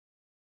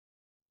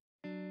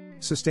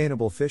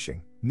Sustainable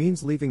fishing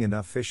means leaving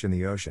enough fish in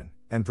the ocean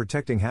and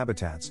protecting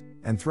habitats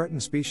and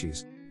threatened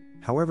species.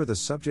 However, the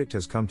subject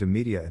has come to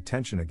media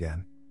attention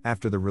again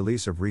after the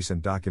release of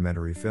recent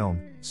documentary film,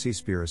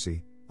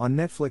 Seaspiracy, on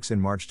Netflix in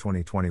March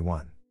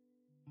 2021.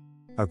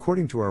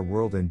 According to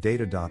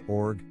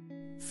ourworldindata.org,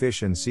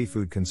 fish and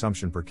seafood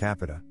consumption per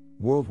capita,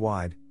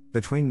 worldwide,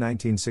 between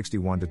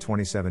 1961 to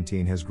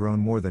 2017 has grown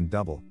more than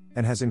double,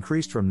 and has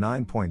increased from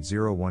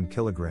 9.01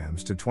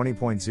 kilograms to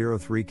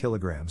 20.03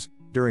 kilograms.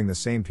 During the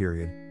same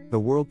period, the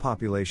world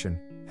population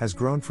has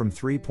grown from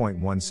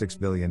 3.16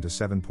 billion to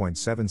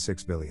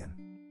 7.76 billion.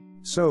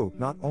 So,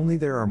 not only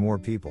there are more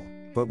people,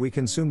 but we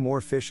consume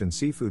more fish and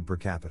seafood per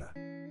capita.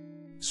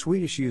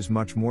 Swedish use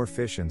much more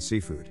fish and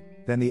seafood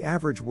than the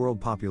average world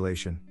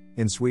population.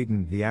 In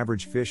Sweden, the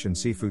average fish and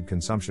seafood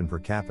consumption per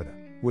capita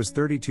was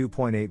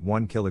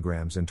 32.81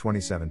 kilograms in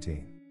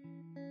 2017.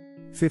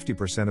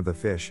 50% of the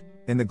fish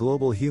in the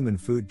global human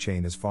food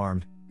chain is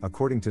farmed,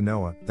 according to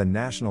NOAA, the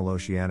National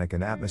Oceanic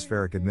and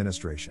Atmospheric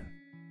Administration.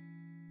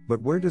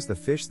 But where does the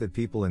fish that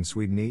people in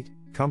Sweden eat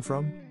come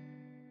from?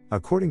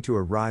 According to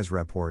a RISE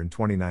report in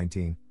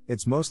 2019,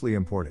 it's mostly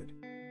imported.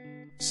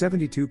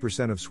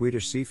 72% of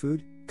Swedish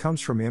seafood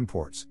comes from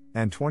imports,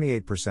 and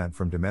 28%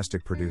 from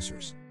domestic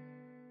producers.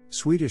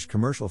 Swedish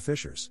commercial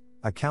fishers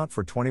account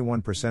for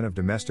 21% of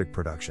domestic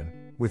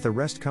production, with the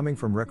rest coming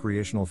from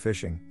recreational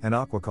fishing and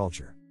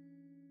aquaculture.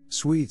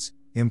 Swedes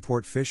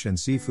import fish and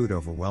seafood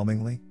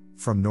overwhelmingly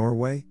from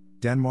Norway,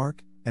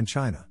 Denmark, and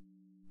China.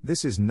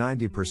 This is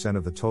 90%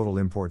 of the total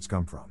imports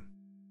come from.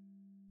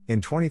 In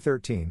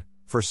 2013,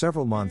 for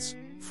several months,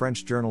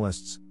 French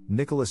journalists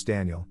Nicolas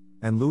Daniel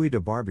and Louis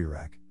de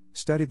Barbirac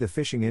studied the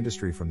fishing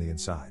industry from the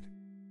inside.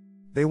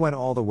 They went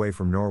all the way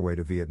from Norway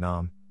to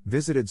Vietnam,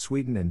 visited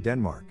Sweden and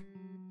Denmark.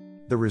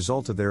 The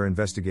result of their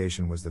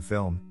investigation was the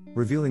film,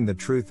 revealing the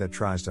truth that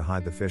tries to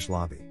hide the fish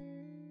lobby.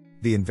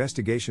 The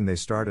investigation they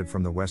started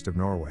from the west of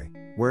Norway,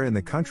 where in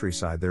the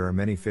countryside there are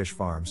many fish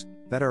farms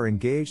that are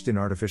engaged in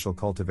artificial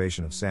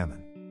cultivation of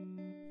salmon.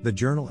 The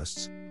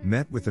journalists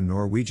met with the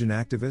Norwegian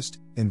activist,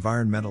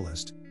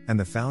 environmentalist, and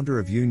the founder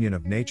of Union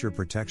of Nature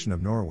Protection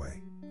of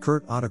Norway,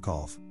 Kurt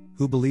Odekolf,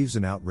 who believes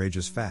an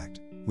outrageous fact,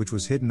 which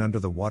was hidden under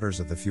the waters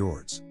of the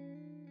fjords.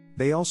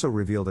 They also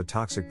revealed a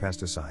toxic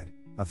pesticide,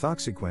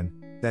 ethoxyquin,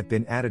 that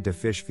been added to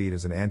fish feed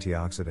as an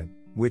antioxidant,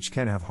 which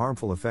can have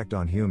harmful effect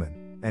on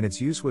human, and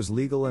its use was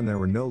legal and there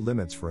were no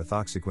limits for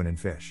ethoxyquin in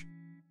fish.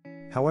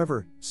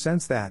 However,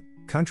 since that,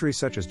 countries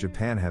such as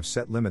Japan have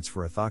set limits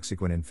for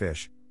ethoxyquin in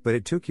fish, but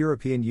it took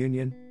European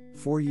Union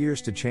 4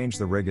 years to change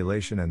the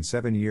regulation and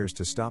 7 years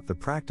to stop the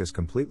practice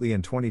completely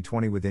in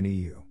 2020 within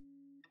EU.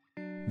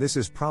 This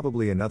is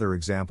probably another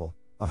example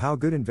of how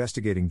good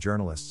investigating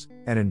journalists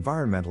and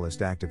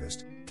environmentalist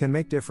activists can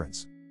make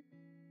difference.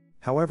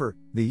 However,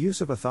 the use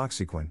of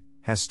ethoxyquin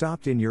has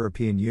stopped in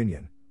European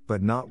Union,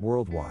 but not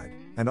worldwide,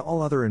 and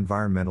all other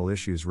environmental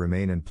issues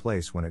remain in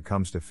place when it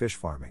comes to fish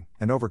farming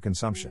and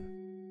overconsumption.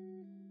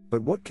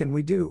 But what can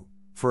we do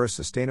for a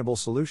sustainable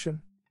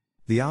solution?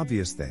 The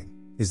obvious thing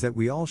is that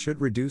we all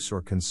should reduce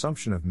our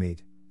consumption of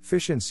meat,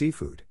 fish and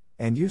seafood,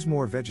 and use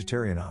more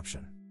vegetarian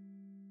option.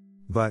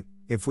 But,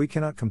 if we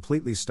cannot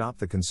completely stop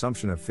the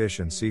consumption of fish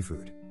and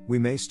seafood, we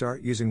may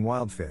start using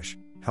wild fish.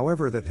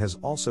 However, that has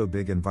also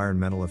big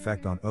environmental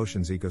effect on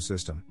ocean's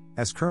ecosystem,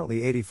 as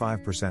currently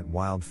 85%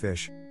 wild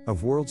fish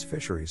of world's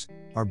fisheries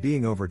are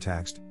being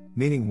overtaxed,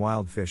 meaning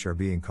wild fish are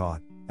being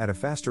caught at a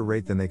faster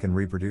rate than they can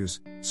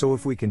reproduce. So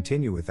if we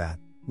continue with that,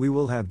 we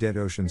will have dead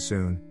oceans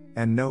soon,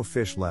 and no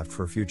fish left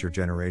for future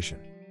generation.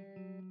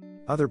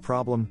 Other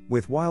problem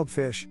with wild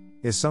fish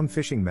is some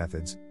fishing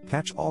methods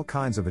catch all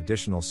kinds of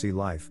additional sea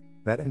life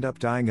that end up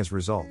dying as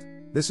result.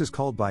 This is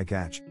called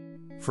bycatch.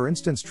 For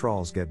instance,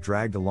 trawls get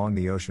dragged along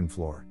the ocean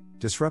floor,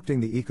 disrupting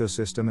the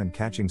ecosystem and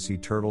catching sea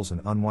turtles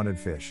and unwanted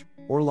fish,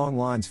 or long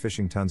lines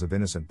fishing tons of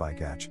innocent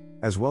bycatch.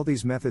 As well,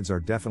 these methods are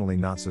definitely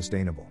not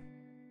sustainable.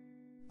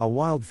 A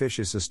wild fish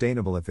is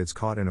sustainable if it's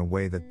caught in a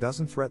way that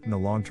doesn't threaten the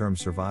long-term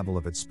survival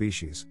of its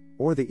species,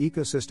 or the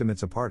ecosystem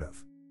it's a part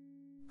of.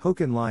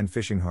 Hook and line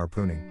fishing,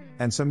 harpooning,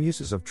 and some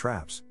uses of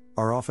traps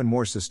are often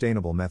more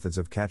sustainable methods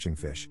of catching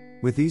fish.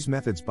 With these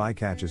methods,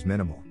 bycatch is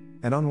minimal,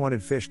 and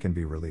unwanted fish can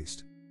be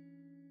released.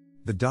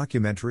 The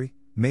documentary,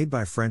 made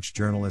by French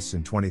journalists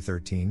in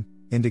 2013,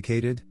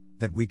 indicated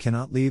that we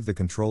cannot leave the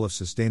control of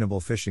sustainable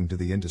fishing to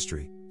the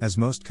industry, as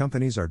most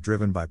companies are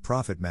driven by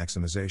profit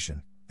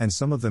maximization, and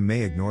some of them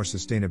may ignore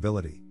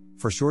sustainability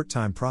for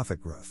short-time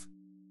profit growth.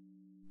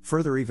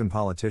 Further, even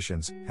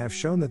politicians have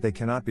shown that they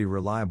cannot be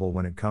reliable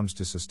when it comes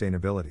to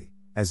sustainability,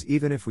 as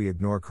even if we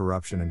ignore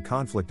corruption and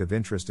conflict of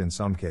interest in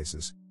some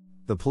cases,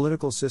 the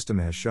political system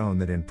has shown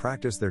that in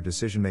practice their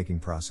decision-making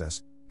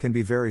process can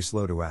be very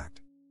slow to act.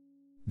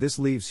 This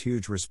leaves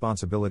huge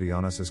responsibility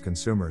on us as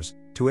consumers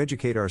to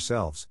educate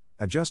ourselves,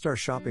 adjust our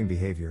shopping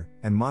behavior,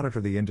 and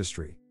monitor the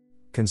industry.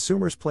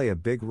 Consumers play a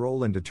big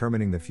role in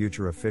determining the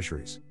future of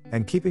fisheries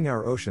and keeping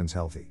our oceans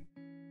healthy.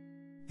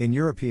 In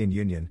European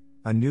Union,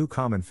 a new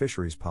common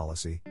fisheries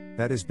policy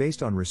that is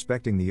based on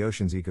respecting the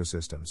ocean's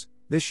ecosystems.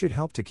 This should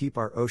help to keep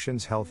our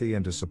oceans healthy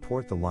and to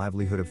support the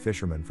livelihood of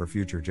fishermen for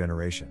future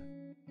generation.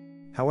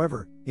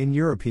 However, in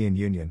European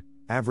Union,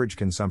 average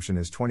consumption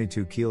is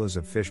 22 kilos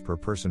of fish per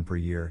person per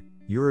year.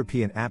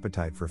 European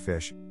appetite for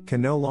fish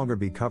can no longer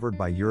be covered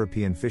by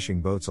European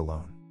fishing boats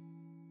alone.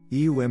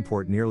 EU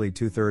import nearly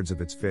 2/3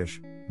 of its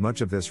fish,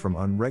 much of this from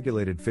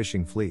unregulated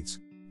fishing fleets.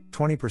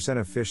 20%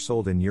 of fish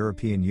sold in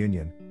European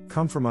Union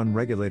come from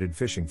unregulated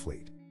fishing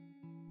fleet.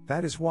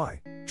 That is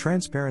why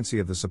transparency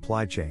of the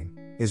supply chain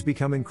is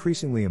become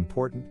increasingly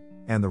important,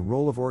 and the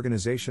role of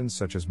organizations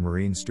such as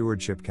Marine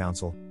Stewardship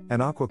Council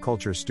and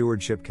Aquaculture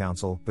Stewardship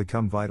Council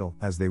become vital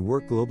as they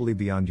work globally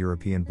beyond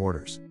European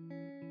borders.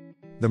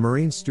 The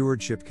Marine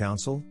Stewardship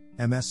Council,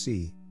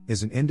 MSC,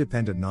 is an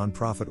independent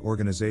non-profit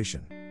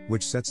organization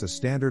which sets a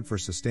standard for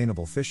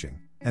sustainable fishing,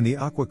 and the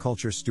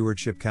Aquaculture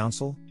Stewardship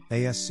Council,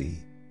 ASC,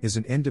 is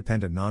an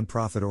independent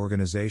non-profit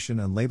organization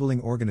and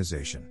labeling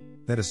organization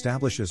that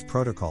establishes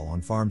protocol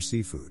on farm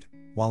seafood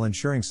while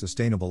ensuring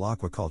sustainable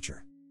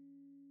aquaculture.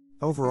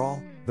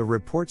 Overall, the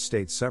report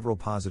states several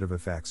positive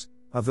effects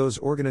of those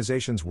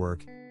organizations'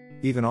 work.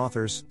 Even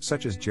authors,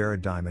 such as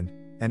Jared Diamond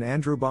and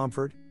Andrew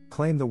Bomford,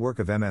 claim the work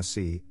of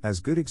MSC as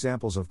good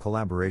examples of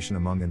collaboration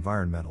among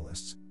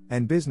environmentalists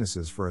and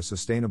businesses for a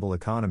sustainable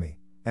economy,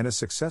 and a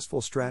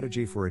successful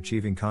strategy for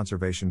achieving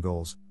conservation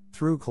goals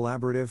through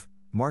collaborative,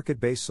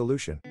 market-based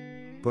solution.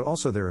 But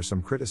also there are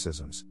some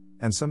criticisms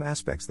and some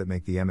aspects that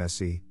make the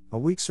MSC a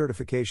weak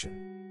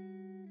certification.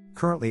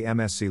 Currently,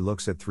 MSC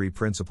looks at 3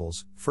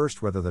 principles: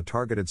 first, whether the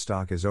targeted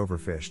stock is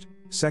overfished;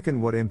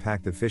 second, what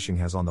impact the fishing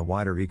has on the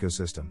wider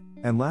ecosystem;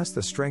 and last,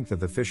 the strength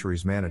of the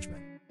fisheries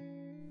management.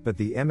 But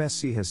the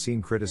MSC has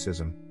seen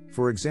criticism,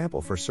 for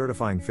example for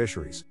certifying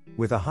fisheries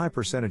with a high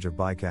percentage of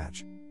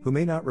bycatch, who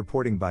may not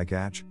reporting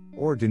bycatch,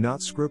 or do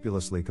not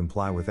scrupulously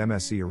comply with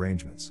MSC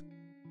arrangements.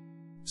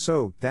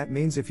 So, that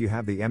means if you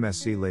have the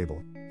MSC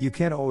label, you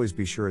can't always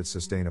be sure it's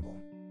sustainable.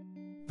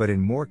 But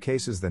in more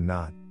cases than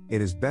not,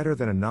 it is better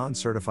than a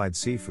non-certified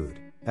seafood,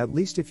 at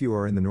least if you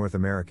are in the North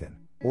American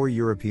or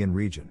European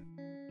region.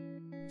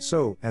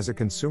 So, as a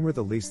consumer,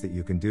 the least that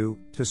you can do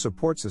to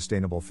support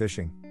sustainable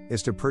fishing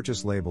is to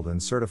purchase labeled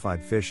and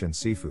certified fish and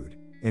seafood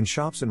in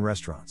shops and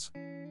restaurants.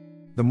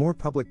 The more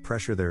public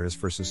pressure there is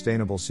for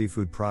sustainable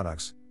seafood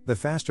products, the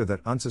faster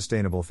that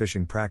unsustainable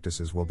fishing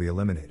practices will be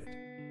eliminated.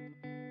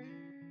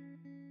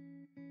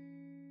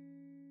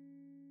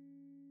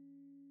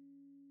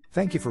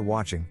 Thank you for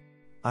watching.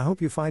 I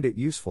hope you find it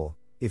useful.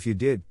 If you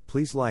did,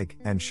 please like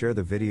and share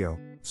the video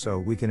so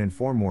we can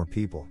inform more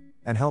people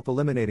and help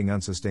eliminating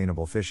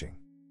unsustainable fishing.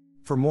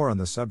 For more on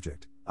the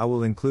subject, I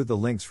will include the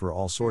links for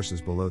all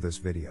sources below this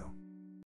video.